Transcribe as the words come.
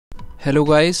Hello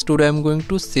guys, today I am going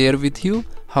to share with you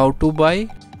how to buy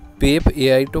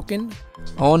PepeAI token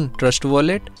on Trust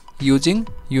Wallet using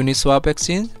UniSwap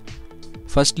exchange.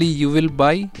 Firstly, you will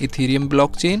buy Ethereum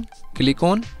blockchain. Click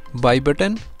on buy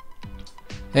button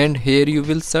and here you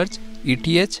will search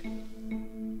ETH.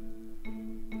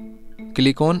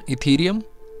 Click on Ethereum.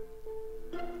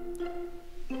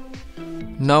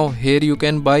 Now here you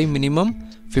can buy minimum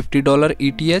 $50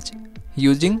 ETH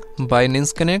using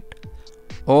Binance Connect,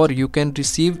 or you can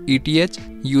receive ETH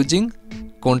using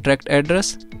contract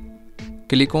address.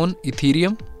 Click on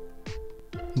Ethereum,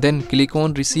 then click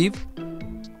on receive.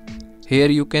 Here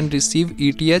you can receive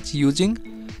ETH using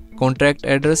contract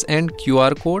address and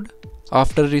QR code.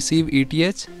 After receive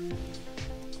ETH,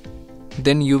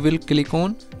 then you will click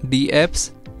on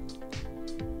dApps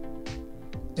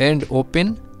and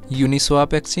open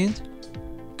UniSwap exchange.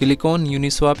 Click on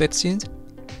UniSwap exchange.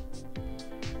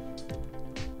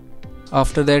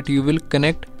 After that you will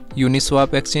connect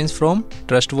UniSwap exchange from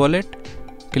Trust Wallet.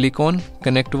 Click on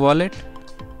connect wallet,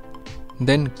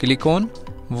 then click on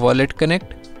wallet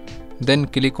connect, then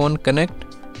click on connect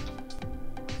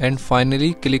and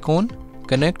finally click on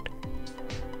connect.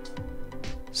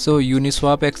 So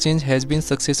UniSwap exchange has been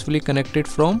successfully connected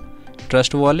from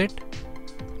Trust Wallet.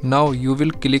 Now you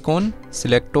will click on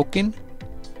select token.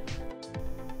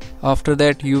 After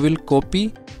that you will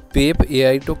copy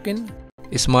PepeAI token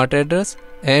smart address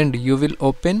and you will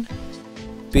open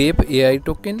PepeAI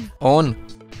token on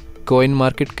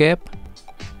CoinMarketCap.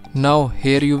 Now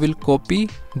here you will copy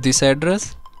this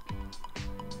address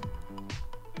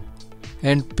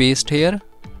and paste here.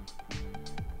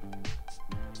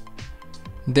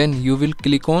 Then you will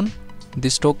click on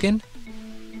this token.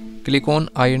 Click on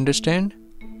I understand.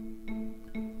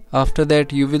 After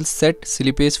that you will set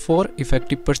slippage for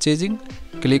effective purchasing.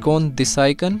 Click on this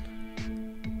icon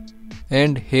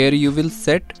and here you will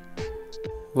set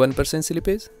 1%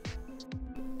 slippage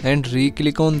and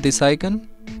re-click on this icon.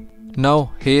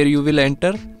 Now here you will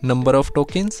enter number of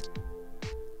tokens,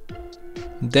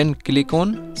 then click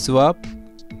on swap.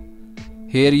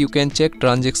 Here you can check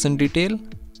transaction detail,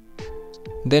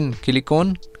 then click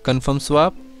on confirm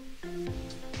swap.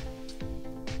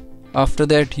 After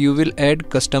that you will add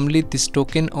customly this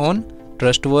token on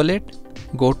Trust Wallet.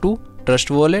 Go to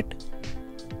Trust Wallet,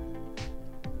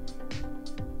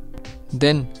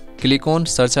 then click on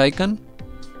search icon,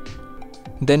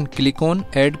 then click on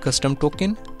add custom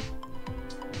token.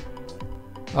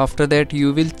 After that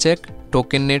you will check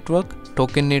token network.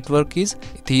 Token network is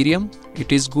Ethereum,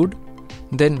 it is good.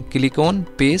 Then click on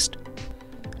paste.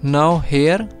 Now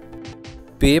here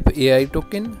PepeAI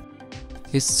token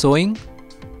is showing,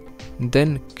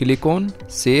 then click on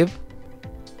save.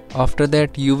 After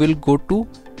that you will go to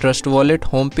Trust Wallet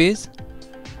homepage.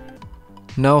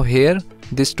 Now here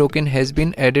this token has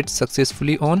been added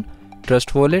successfully on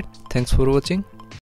Trust Wallet. Thanks for watching.